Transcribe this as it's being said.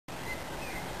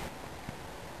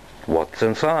What's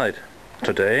inside?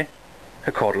 Today,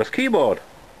 a cordless keyboard.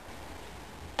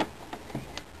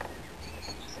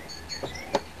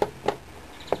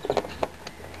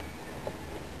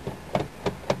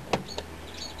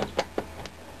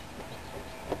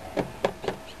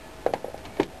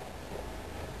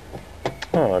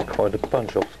 Oh, quite a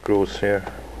bunch of screws here.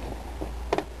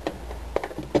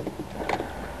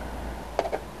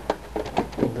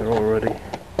 They're already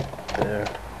there.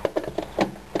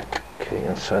 Okay,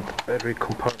 inside the battery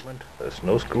compartment there's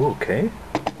no screw, okay.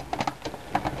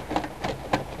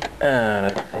 And I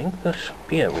think that should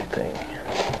be everything.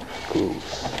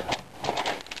 Screws.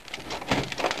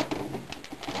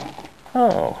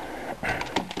 Oh.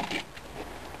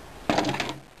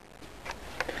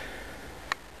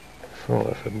 So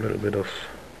there's a little bit of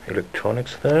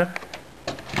electronics there.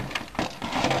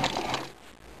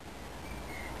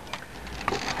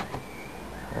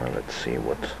 Well, let's see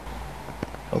what...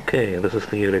 Okay, this is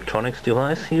the electronics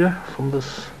device here from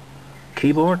this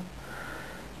keyboard.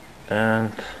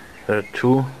 And there are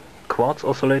two quartz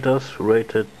oscillators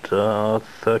rated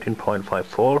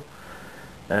 13.54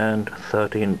 and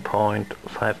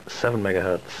 13.57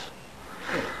 megahertz.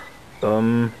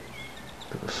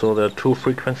 So there are two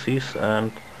frequencies,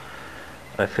 and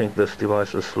I think this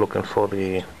device is looking for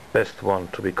the best one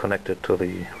to be connected to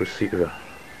the receiver.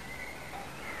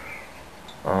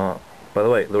 By the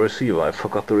way, the receiver, I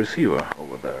forgot the receiver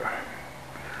over there.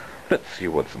 Let's see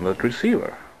what's in that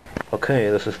receiver. Okay,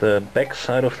 this is the back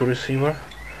side of the receiver,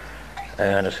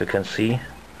 and as you can see,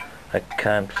 I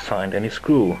can't find any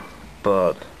screw,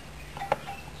 but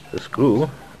the screw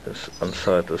is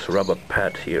inside this rubber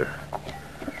pad here.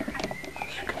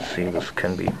 As you can see, this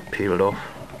can be peeled off,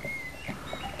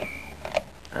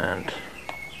 and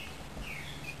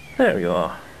there you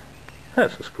are.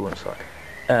 There's the screw inside.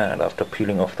 And after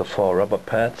peeling off the 4 rubber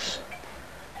pads,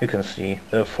 you can see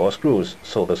there are 4 screws,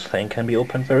 so this thing can be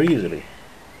opened very easily.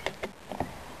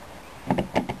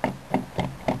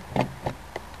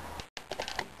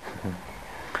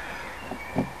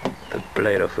 The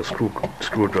blade of the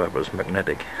screwdriver is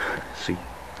magnetic. See?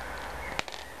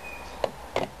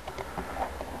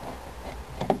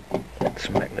 It's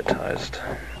magnetized.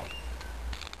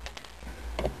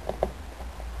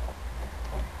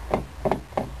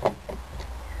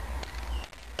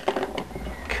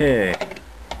 Okay.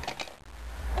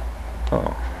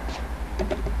 Oh.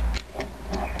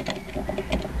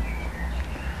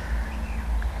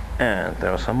 And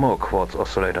there are some more quartz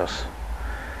oscillators.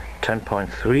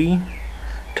 10.3,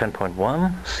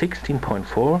 10.1,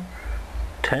 16.4,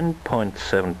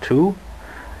 10.72,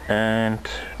 and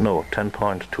no,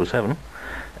 10.27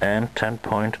 and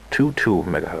 10.22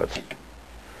 megahertz.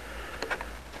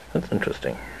 That's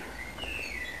interesting.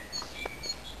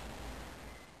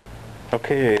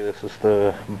 Okay, this is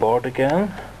the board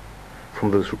again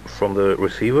from the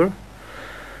receiver,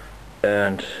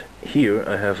 and here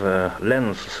I have a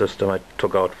lens system I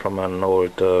took out from an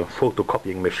old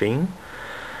photocopying machine.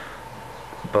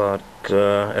 But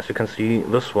as you can see,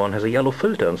 this one has a yellow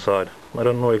filter inside. I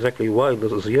don't know exactly why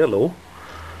this is yellow,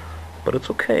 but it's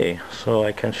okay. So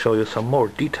I can show you some more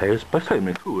details by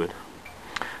filming through it,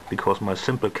 because my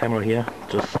simple camera here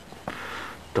just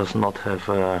does not have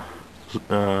a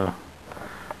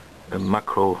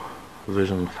macro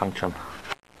vision function.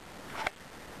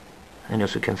 And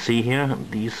as you can see here,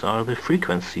 these are the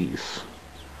frequencies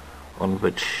on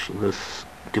which this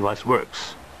device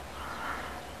works.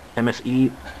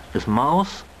 MSE is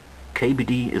mouse,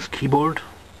 KBD is keyboard,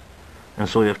 and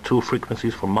so you have 2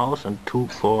 frequencies for mouse and 2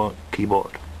 for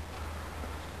keyboard.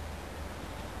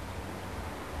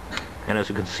 And as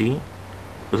you can see,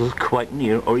 this is quite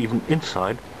near, or even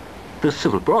inside, the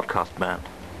civil broadcast band.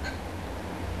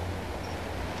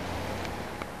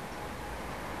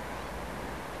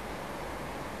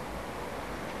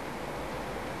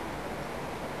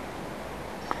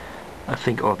 I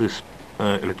think all these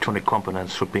electronic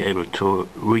components should be able to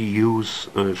be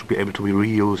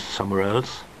reused somewhere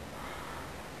else,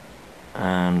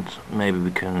 and maybe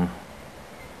we can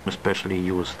especially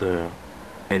use the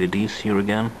LEDs here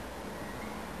again,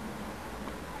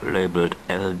 labeled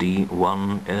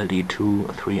LD1,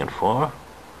 LD2, 3 and 4.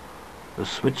 The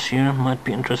switch here might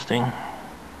be interesting.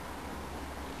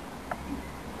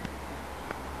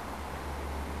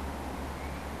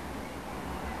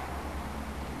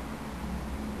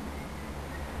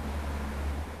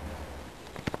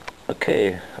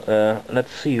 Okay,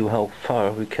 let's see how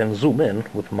far we can zoom in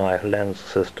with my lens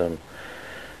system.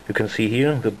 You can see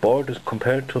here the board is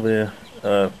compared to the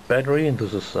battery.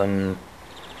 This is a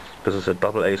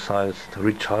AA sized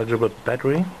rechargeable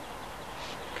battery,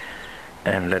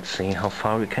 and let's see how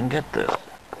far we can get this.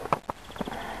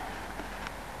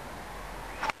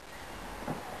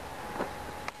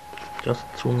 Just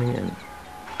zooming in.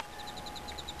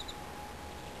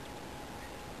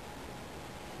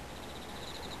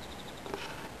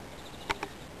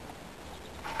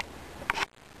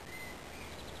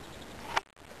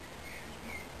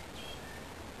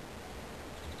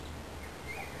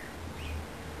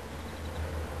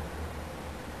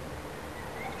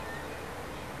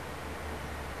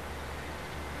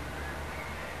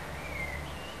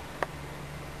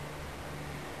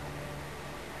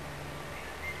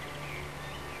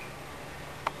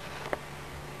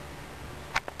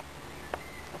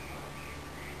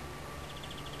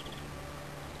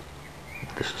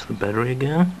 This is the battery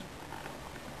again.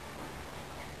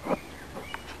 As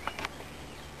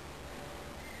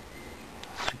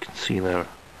you can see there,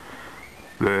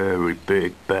 very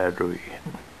big battery.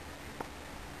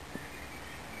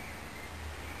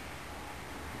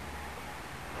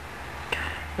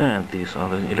 And these are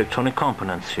the electronic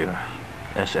components here,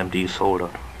 SMD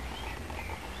soldered.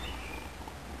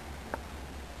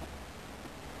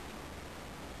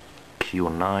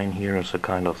 Q9 here is a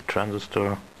kind of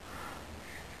transistor.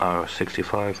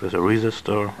 R65 is a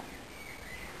resistor,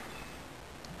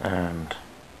 and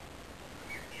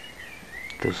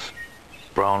these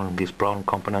brown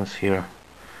components here,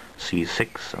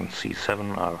 C6 and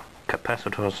C7, are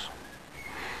capacitors,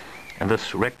 and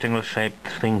this rectangle shaped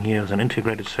thing here is an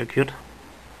integrated circuit.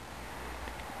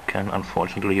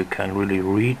 Unfortunately you can't really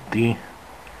read the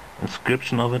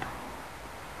inscription of it,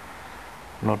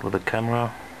 not with the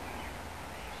camera.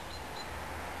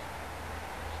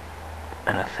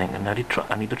 And I think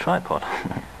I need a tripod.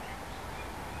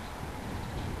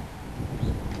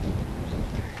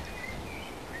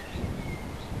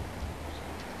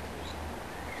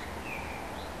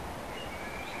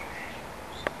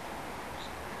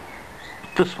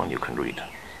 This one you can read.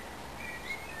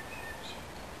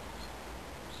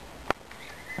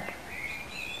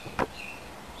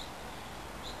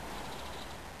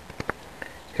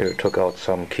 Here I took out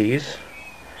some keys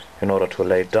in order to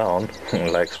lay down,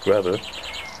 like Scrabble,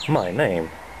 my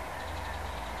name.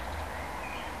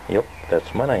 Yep,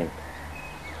 that's my name.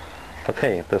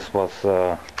 Okay, this was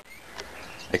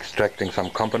extracting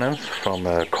some components from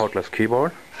a cordless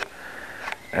keyboard,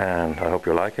 and I hope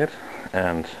you like it,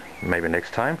 and maybe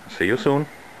next time. See you soon.